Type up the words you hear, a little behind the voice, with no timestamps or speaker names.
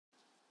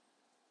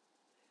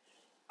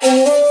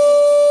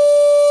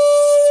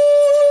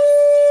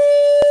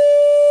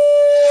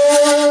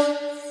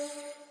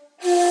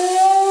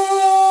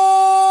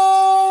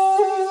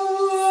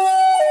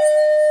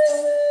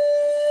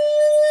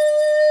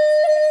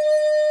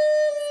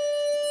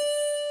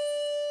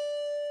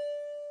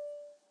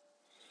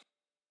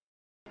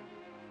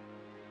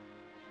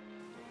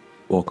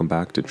Welcome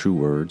back to True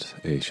Words,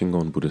 a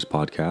Shingon Buddhist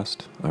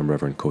podcast. I'm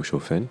Reverend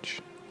Kosho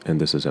Finch, and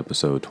this is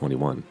episode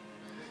 21.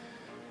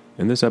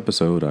 In this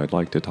episode, I'd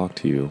like to talk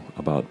to you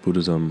about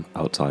Buddhism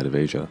outside of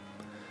Asia.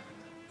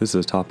 This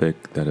is a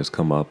topic that has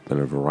come up in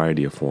a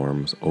variety of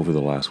forms over the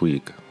last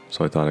week,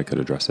 so I thought I could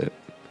address it.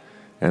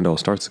 And I'll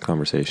start the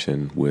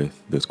conversation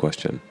with this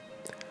question.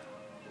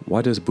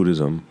 Why does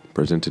Buddhism,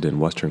 presented in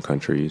Western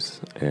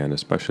countries, and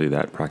especially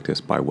that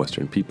practiced by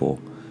Western people,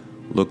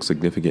 look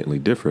significantly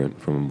different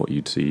from what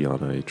you'd see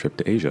on a trip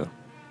to Asia?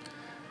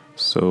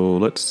 So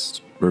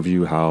let's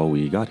review how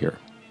we got here.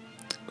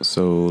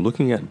 So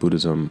looking at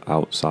Buddhism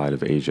outside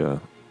of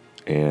Asia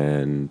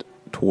and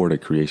toward a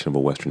creation of a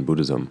Western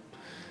Buddhism,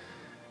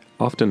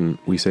 often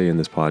we say in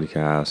this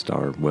podcast,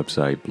 our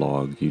website,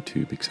 blog,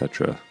 YouTube,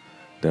 etc.,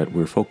 that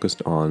we're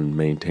focused on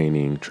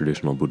maintaining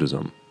traditional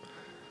Buddhism.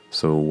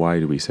 So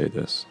why do we say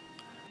this?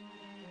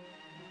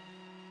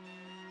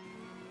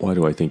 Why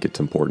do I think it's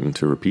important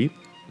to repeat?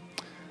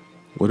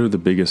 What are the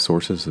biggest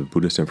sources of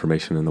Buddhist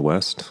information in the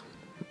West?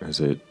 Is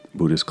it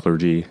Buddhist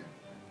clergy,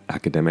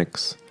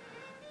 academics,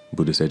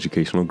 Buddhist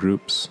educational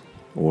groups,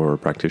 or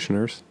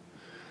practitioners?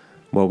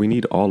 Well, we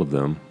need all of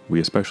them.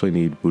 We especially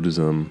need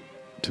Buddhism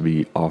to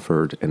be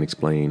offered and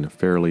explained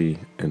fairly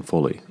and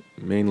fully,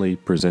 mainly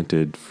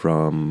presented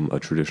from a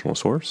traditional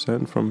source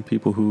and from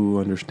people who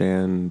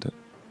understand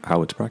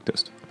how it's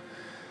practiced.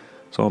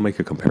 So I'll make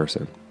a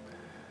comparison.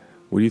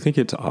 Would you think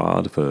it's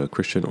odd if a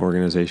Christian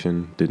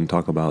organization didn't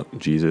talk about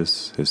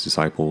Jesus, his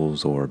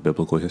disciples, or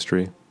biblical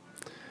history?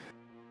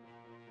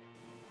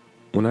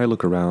 When I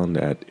look around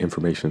at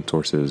information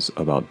sources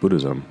about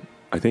Buddhism,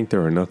 I think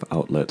there are enough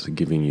outlets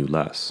giving you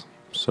less,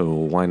 so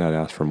why not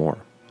ask for more?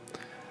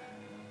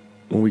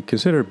 When we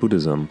consider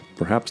Buddhism,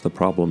 perhaps the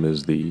problem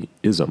is the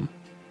ism.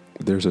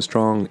 There's a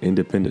strong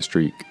independent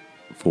streak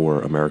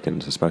for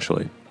Americans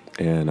especially,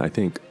 and I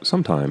think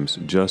sometimes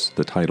just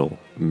the title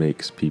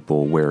makes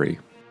people wary.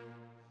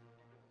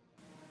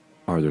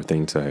 Are there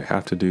things I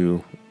have to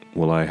do?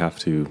 Will I have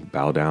to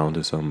bow down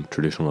to some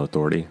traditional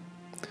authority?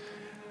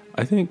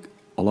 I think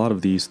a lot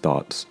of these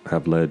thoughts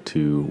have led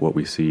to what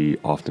we see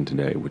often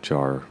today, which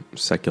are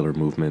secular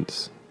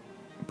movements,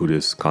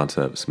 Buddhist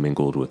concepts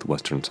mingled with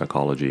Western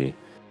psychology,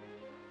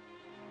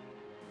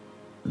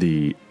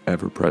 the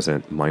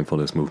ever-present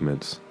mindfulness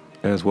movements,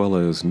 as well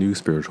as new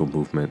spiritual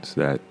movements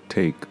that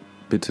take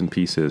bits and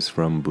pieces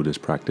from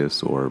Buddhist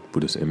practice or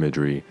Buddhist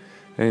imagery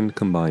and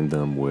combine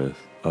them with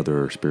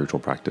other spiritual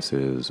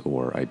practices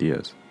or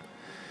ideas.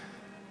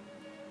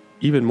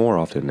 Even more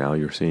often now,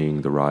 you're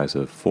seeing the rise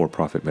of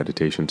for-profit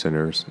meditation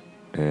centers,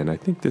 and I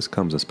think this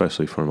comes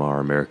especially from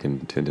our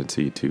American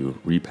tendency to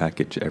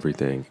repackage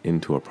everything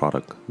into a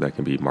product that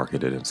can be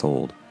marketed and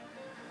sold.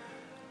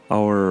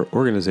 Our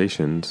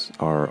organizations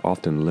are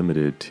often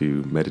limited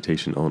to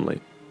meditation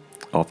only,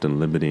 often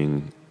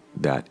limiting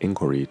that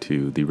inquiry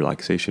to the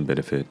relaxation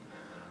benefit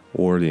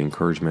or the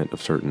encouragement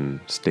of certain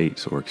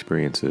states or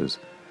experiences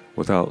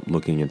without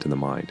looking into the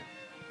mind.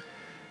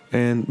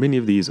 And many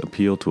of these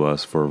appeal to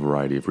us for a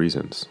variety of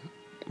reasons.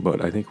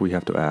 But I think we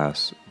have to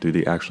ask, do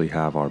they actually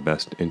have our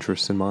best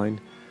interests in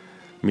mind?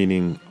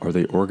 Meaning, are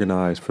they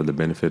organized for the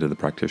benefit of the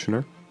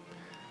practitioner?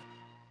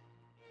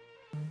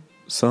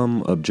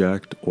 Some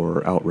object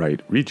or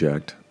outright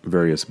reject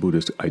various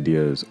Buddhist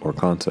ideas or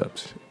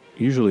concepts,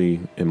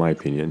 usually, in my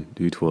opinion,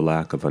 due to a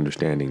lack of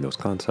understanding those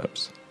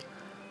concepts.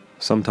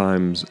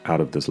 Sometimes out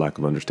of this lack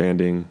of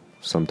understanding,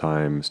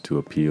 sometimes to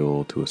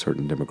appeal to a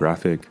certain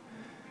demographic,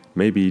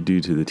 maybe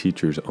due to the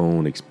teacher's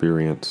own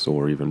experience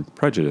or even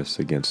prejudice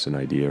against an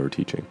idea or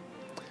teaching.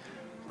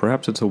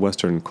 Perhaps it's a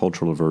Western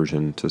cultural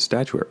aversion to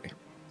statuary.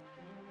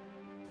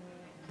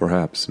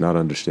 Perhaps not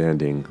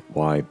understanding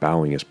why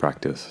bowing is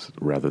practiced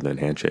rather than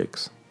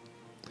handshakes.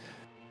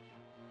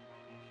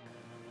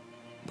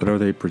 But are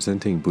they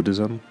presenting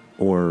Buddhism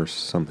or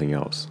something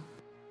else?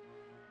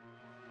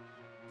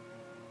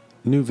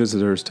 New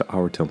visitors to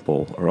our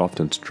temple are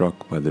often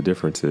struck by the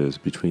differences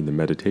between the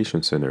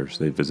meditation centers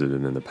they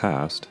visited in the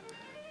past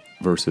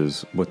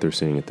versus what they're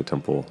seeing at the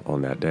temple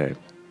on that day.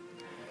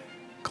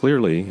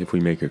 Clearly, if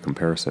we make a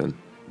comparison,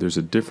 there's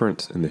a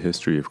difference in the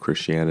history of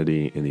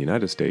Christianity in the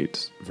United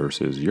States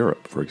versus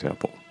Europe, for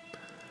example.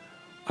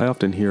 I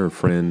often hear of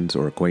friends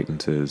or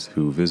acquaintances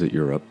who visit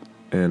Europe,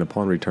 and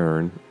upon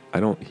return,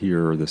 I don't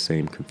hear the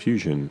same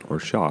confusion or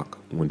shock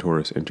when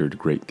tourists entered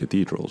great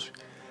cathedrals.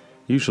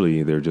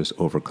 Usually, they're just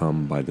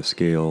overcome by the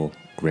scale,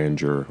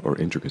 grandeur, or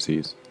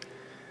intricacies.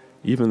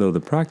 Even though the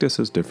practice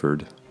has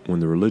differed, when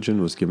the religion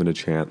was given a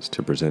chance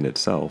to present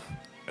itself,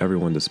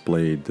 everyone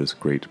displayed this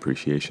great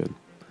appreciation.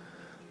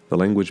 The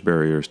language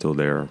barrier is still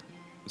there.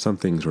 Some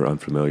things are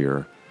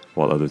unfamiliar,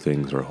 while other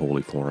things are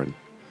wholly foreign.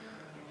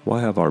 Why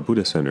have our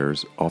Buddhist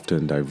centers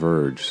often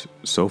diverged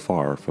so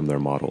far from their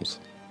models?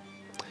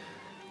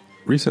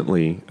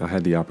 Recently, I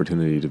had the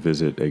opportunity to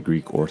visit a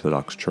Greek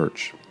Orthodox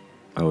church.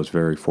 I was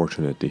very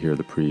fortunate to hear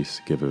the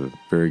priests give a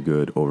very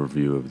good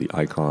overview of the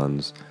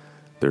icons,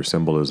 their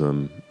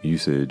symbolism,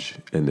 usage,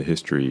 and the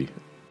history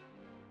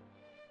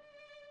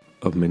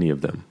of many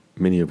of them,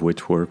 many of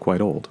which were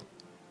quite old.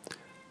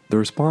 The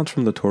response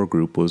from the tour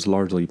group was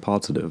largely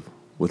positive,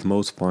 with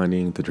most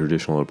finding the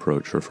traditional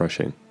approach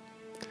refreshing.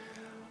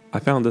 I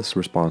found this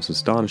response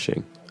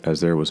astonishing,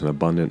 as there was an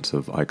abundance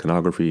of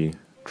iconography,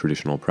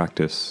 traditional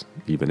practice,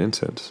 even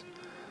incense.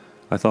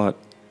 I thought,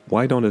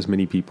 why don't as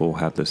many people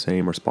have the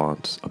same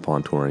response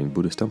upon touring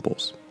Buddhist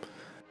temples?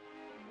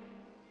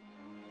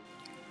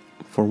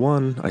 For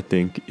one, I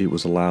think it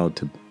was allowed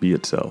to be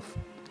itself,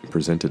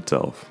 present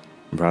itself,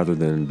 rather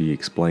than be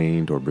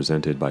explained or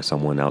presented by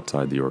someone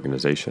outside the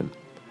organization.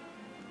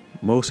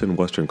 Most in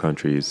Western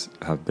countries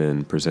have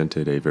been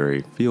presented a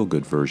very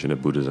feel-good version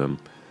of Buddhism,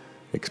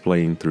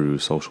 explained through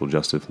social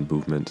justice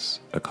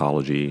movements,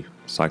 ecology,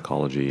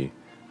 psychology,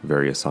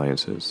 various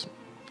sciences,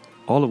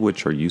 all of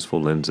which are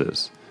useful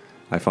lenses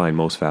I find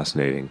most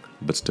fascinating,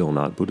 but still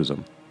not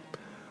Buddhism.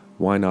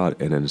 Why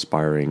not an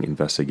inspiring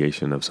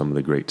investigation of some of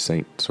the great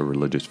saints or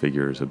religious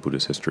figures of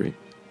Buddhist history?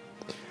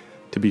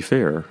 To be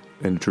fair,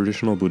 in a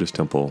traditional Buddhist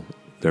temple,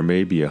 there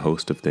may be a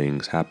host of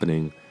things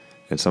happening,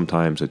 and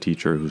sometimes a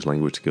teacher whose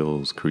language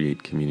skills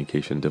create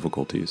communication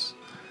difficulties.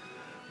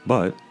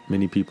 But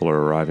many people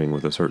are arriving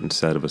with a certain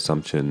set of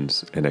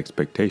assumptions and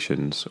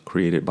expectations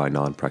created by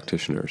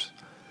non-practitioners,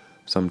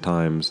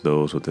 sometimes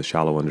those with a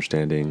shallow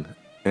understanding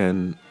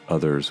and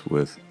others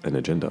with an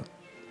agenda.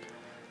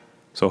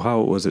 So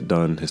how was it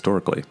done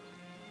historically?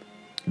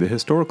 The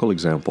historical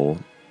example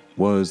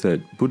was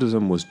that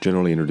Buddhism was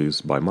generally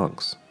introduced by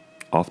monks,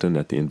 often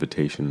at the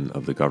invitation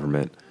of the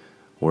government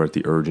or at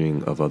the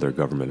urging of other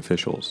government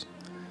officials.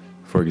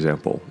 For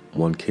example,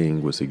 one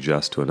king would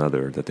suggest to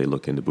another that they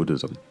look into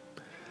Buddhism.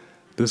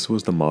 This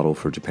was the model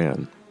for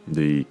Japan.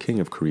 The king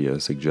of Korea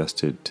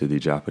suggested to the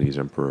Japanese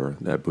emperor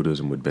that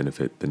Buddhism would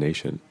benefit the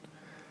nation.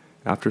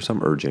 After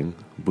some urging,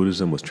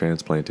 Buddhism was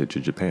transplanted to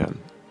Japan,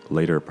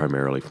 later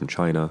primarily from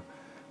China,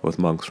 with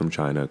monks from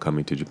China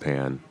coming to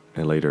Japan,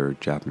 and later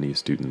Japanese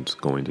students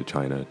going to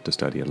China to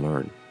study and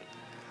learn.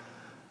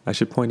 I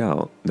should point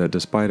out that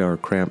despite our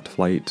cramped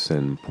flights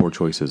and poor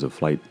choices of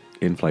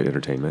in-flight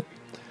entertainment,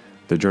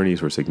 the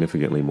journeys were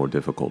significantly more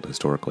difficult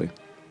historically.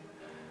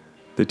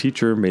 The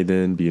teacher may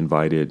then be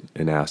invited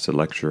and asked to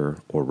lecture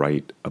or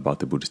write about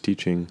the Buddhist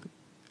teaching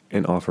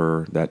and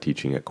offer that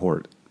teaching at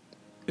court.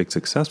 If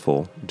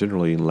successful,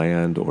 generally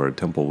land or a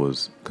temple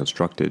was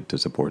constructed to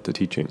support the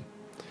teaching.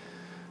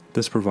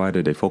 This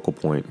provided a focal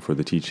point for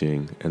the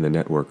teaching and the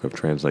network of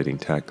translating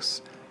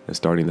texts and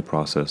starting the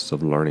process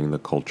of learning the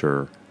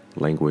culture,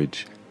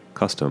 language,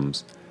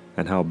 customs,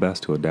 and how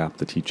best to adapt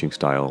the teaching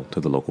style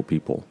to the local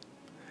people.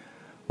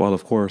 While,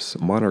 of course,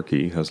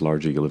 monarchy has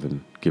largely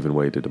given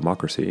way to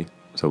democracy,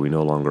 so we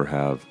no longer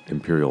have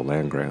imperial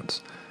land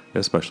grants,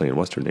 especially in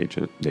Western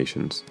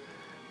nations,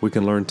 we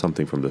can learn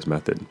something from this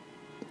method.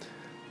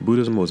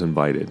 Buddhism was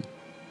invited,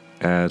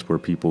 as were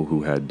people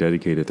who had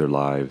dedicated their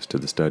lives to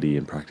the study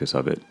and practice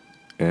of it,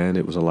 and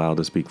it was allowed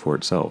to speak for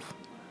itself.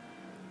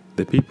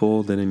 The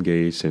people then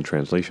engaged in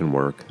translation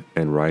work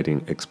and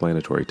writing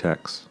explanatory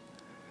texts.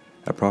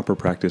 A proper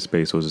practice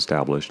space was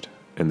established,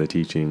 and the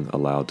teaching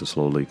allowed to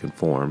slowly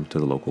conform to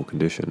the local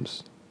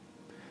conditions.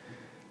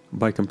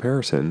 By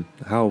comparison,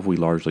 how have we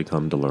largely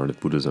come to learn of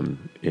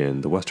Buddhism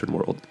in the Western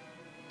world?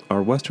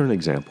 Our Western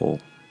example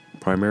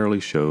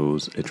primarily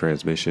shows a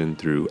transmission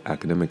through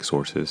academic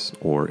sources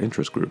or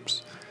interest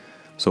groups,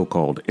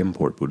 so-called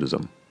import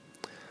Buddhism.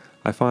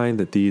 I find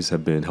that these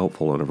have been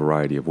helpful in a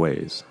variety of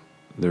ways.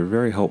 They're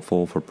very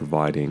helpful for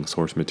providing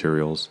source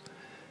materials,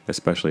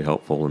 especially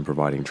helpful in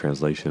providing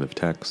translation of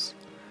texts,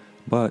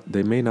 but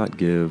they may not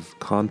give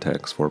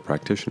context for a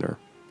practitioner.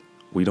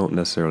 We don't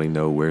necessarily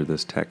know where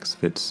this text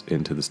fits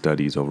into the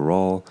studies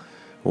overall,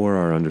 or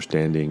our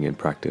understanding and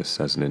practice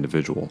as an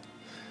individual.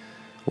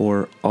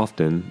 Or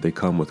often they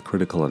come with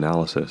critical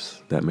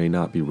analysis that may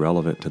not be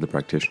relevant to the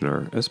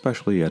practitioner,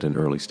 especially at an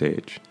early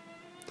stage.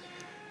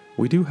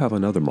 We do have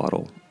another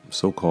model,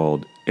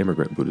 so-called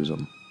immigrant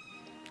Buddhism.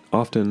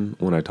 Often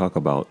when I talk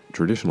about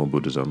traditional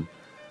Buddhism,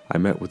 I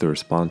met with the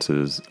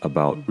responses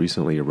about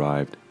recently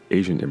arrived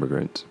Asian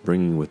immigrants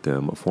bringing with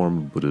them a form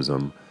of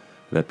Buddhism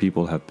that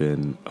people have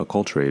been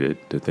acculturated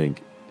to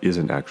think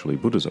isn't actually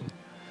Buddhism,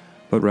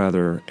 but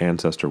rather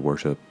ancestor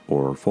worship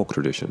or folk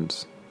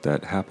traditions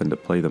that happen to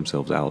play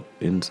themselves out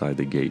inside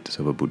the gates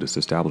of a Buddhist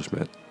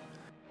establishment.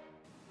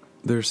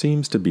 There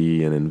seems to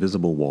be an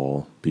invisible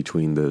wall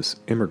between this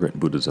immigrant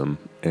Buddhism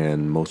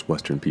and most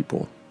Western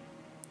people.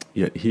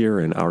 Yet here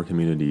in our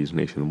communities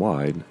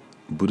nationwide,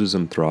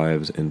 Buddhism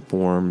thrives in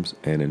forms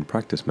and in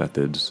practice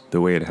methods the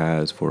way it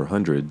has for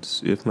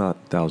hundreds, if not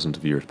thousands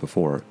of years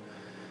before,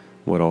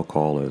 what I'll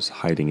call as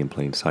hiding in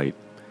plain sight.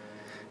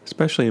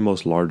 Especially in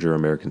most larger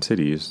American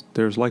cities,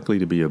 there's likely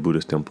to be a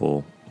Buddhist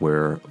temple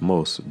where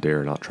most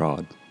dare not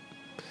trod.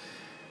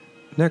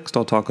 Next,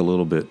 I'll talk a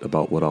little bit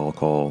about what I'll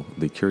call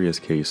the curious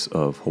case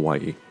of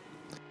Hawaii.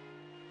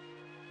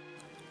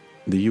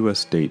 The U.S.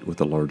 state with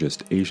the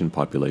largest Asian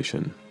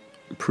population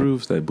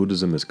proves that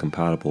Buddhism is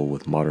compatible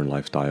with modern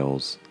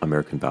lifestyles,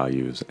 American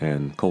values,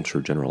 and culture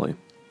generally.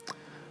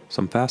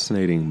 Some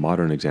fascinating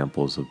modern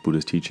examples of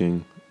Buddhist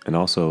teaching, and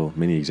also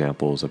many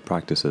examples of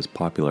practices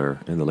popular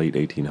in the late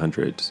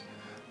 1800s,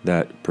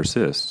 that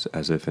persists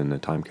as if in a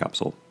time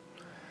capsule.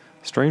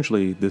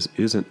 Strangely, this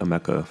isn't a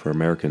mecca for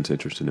Americans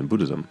interested in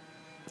Buddhism.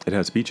 It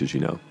has beaches, you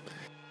know.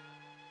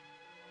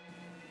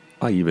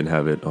 I even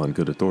have it on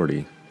good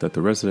authority that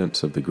the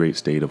residents of the great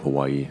state of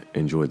Hawaii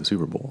enjoy the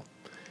Super Bowl.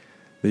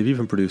 They've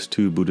even produced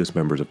 2 Buddhist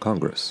members of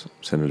Congress,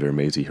 Senator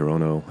Mazie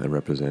Hirono and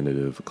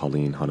Representative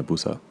Colleen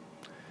Hanabusa.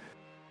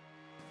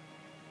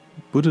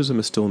 Buddhism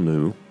is still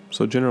new,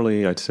 so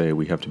generally I'd say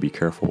we have to be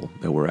careful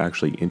that we're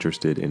actually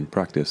interested in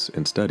practice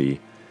and study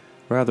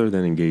rather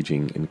than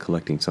engaging in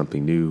collecting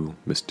something new,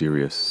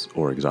 mysterious,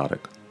 or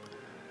exotic.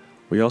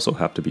 We also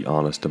have to be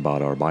honest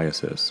about our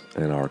biases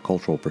and our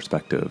cultural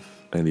perspective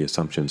and the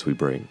assumptions we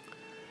bring.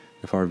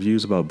 If our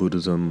views about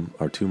Buddhism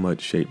are too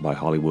much shaped by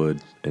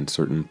Hollywood and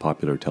certain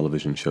popular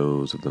television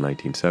shows of the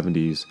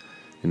 1970s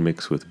and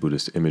mixed with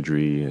Buddhist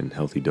imagery and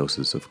healthy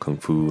doses of Kung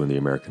Fu in the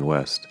American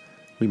West,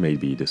 we may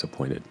be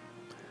disappointed.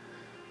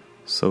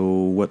 So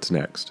what's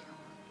next?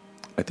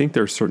 I think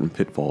there are certain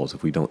pitfalls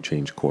if we don't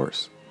change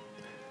course.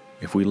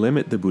 If we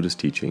limit the Buddhist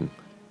teaching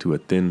to a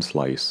thin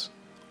slice,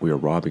 we are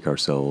robbing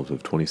ourselves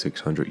of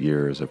 2,600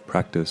 years of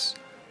practice,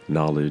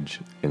 knowledge,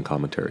 and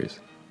commentaries.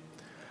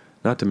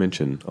 Not to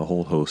mention a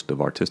whole host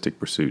of artistic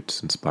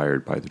pursuits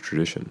inspired by the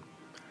tradition.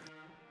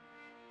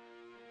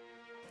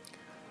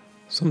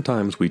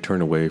 Sometimes we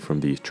turn away from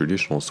these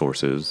traditional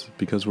sources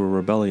because we're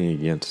rebelling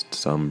against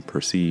some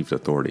perceived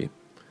authority.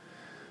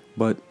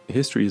 But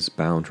history is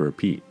bound to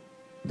repeat.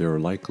 There are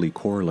likely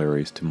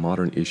corollaries to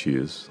modern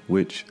issues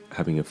which,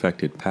 having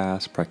affected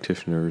past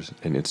practitioners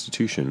and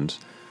institutions,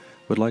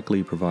 would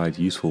likely provide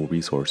useful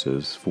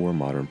resources for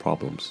modern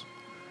problems.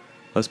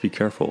 Let's be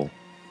careful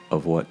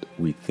of what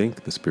we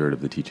think the spirit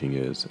of the teaching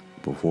is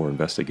before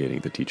investigating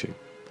the teaching.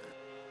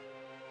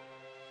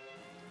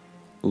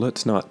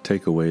 Let's not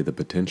take away the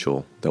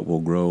potential that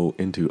will grow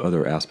into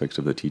other aspects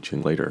of the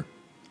teaching later.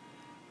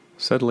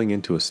 Settling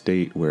into a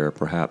state where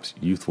perhaps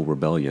youthful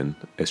rebellion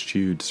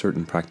eschewed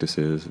certain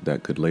practices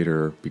that could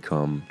later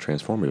become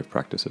transformative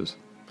practices.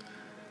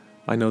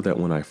 I know that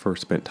when I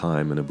first spent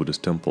time in a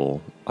Buddhist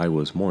temple, I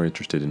was more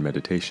interested in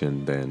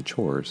meditation than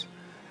chores,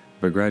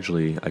 but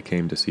gradually I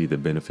came to see the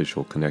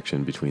beneficial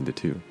connection between the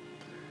two.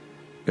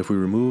 If we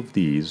remove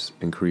these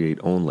and create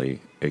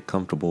only a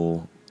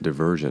comfortable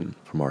diversion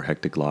from our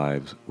hectic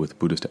lives with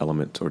Buddhist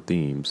elements or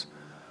themes,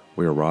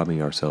 we are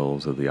robbing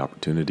ourselves of the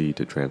opportunity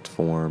to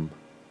transform,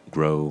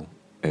 grow,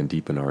 and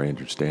deepen our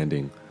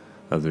understanding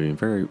of the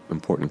very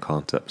important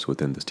concepts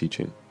within this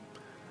teaching.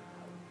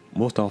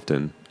 Most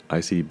often, I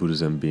see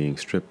Buddhism being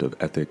stripped of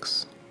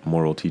ethics,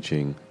 moral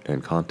teaching,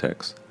 and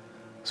context,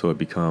 so it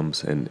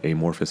becomes an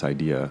amorphous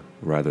idea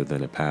rather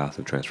than a path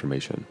of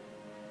transformation.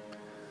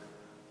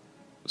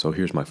 So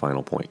here's my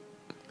final point.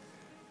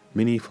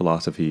 Many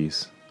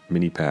philosophies,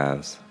 many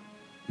paths,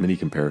 many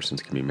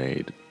comparisons can be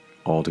made,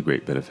 all to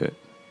great benefit.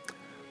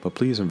 But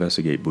please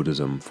investigate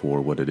Buddhism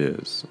for what it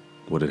is,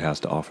 what it has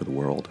to offer the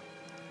world.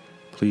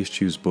 Please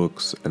choose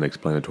books and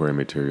explanatory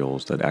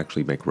materials that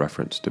actually make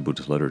reference to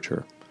Buddhist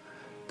literature.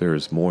 There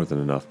is more than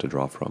enough to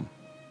draw from.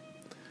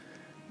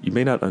 You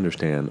may not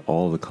understand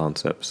all the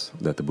concepts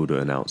that the Buddha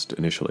announced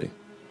initially,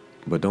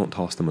 but don't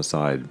toss them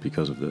aside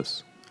because of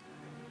this.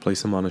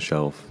 Place them on a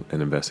shelf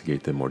and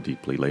investigate them more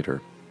deeply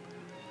later.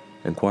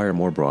 Inquire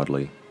more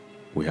broadly.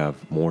 We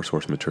have more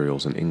source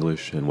materials in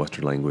English and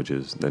Western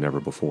languages than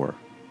ever before.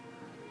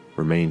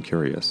 Remain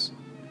curious,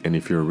 and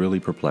if you're really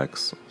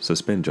perplexed,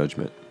 suspend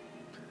judgment.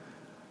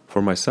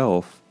 For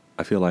myself,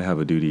 I feel I have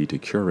a duty to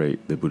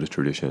curate the Buddhist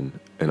tradition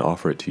and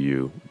offer it to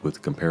you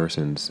with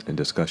comparisons and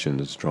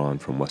discussions drawn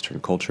from Western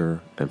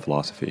culture and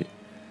philosophy,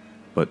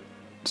 but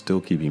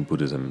still keeping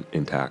Buddhism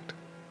intact.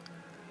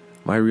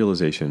 My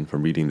realization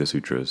from reading the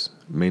sutras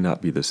may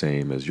not be the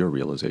same as your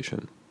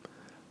realization,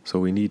 so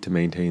we need to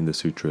maintain the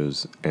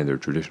sutras and their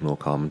traditional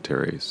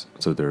commentaries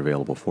so they're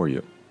available for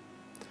you.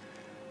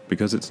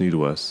 Because it's new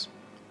to us,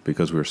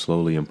 because we're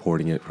slowly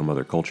importing it from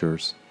other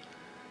cultures,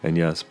 and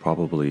yes,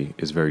 probably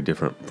is very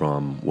different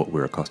from what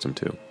we're accustomed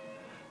to.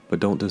 But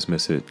don't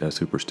dismiss it as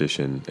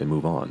superstition and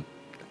move on.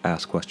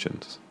 Ask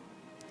questions.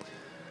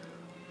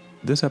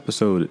 This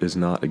episode is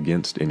not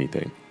against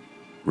anything.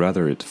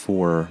 Rather, it's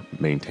for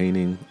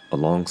maintaining,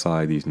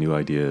 alongside these new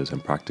ideas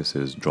and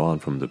practices drawn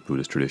from the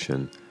Buddhist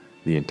tradition,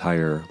 the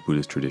entire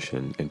Buddhist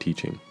tradition and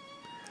teaching.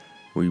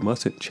 We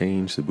mustn't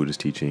change the Buddhist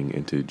teaching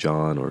into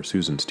John or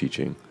Susan's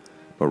teaching,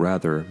 but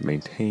rather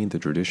maintain the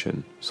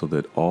tradition so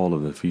that all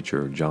of the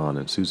future John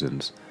and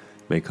Susans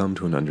may come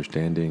to an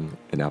understanding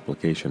and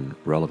application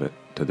relevant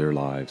to their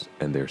lives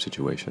and their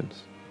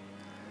situations.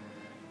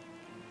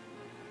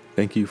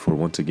 Thank you for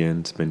once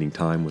again spending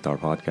time with our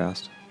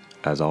podcast.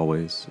 As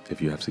always,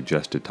 if you have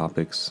suggested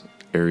topics,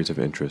 areas of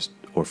interest,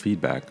 or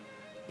feedback,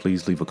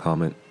 please leave a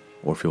comment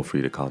or feel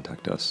free to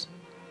contact us.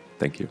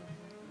 Thank you.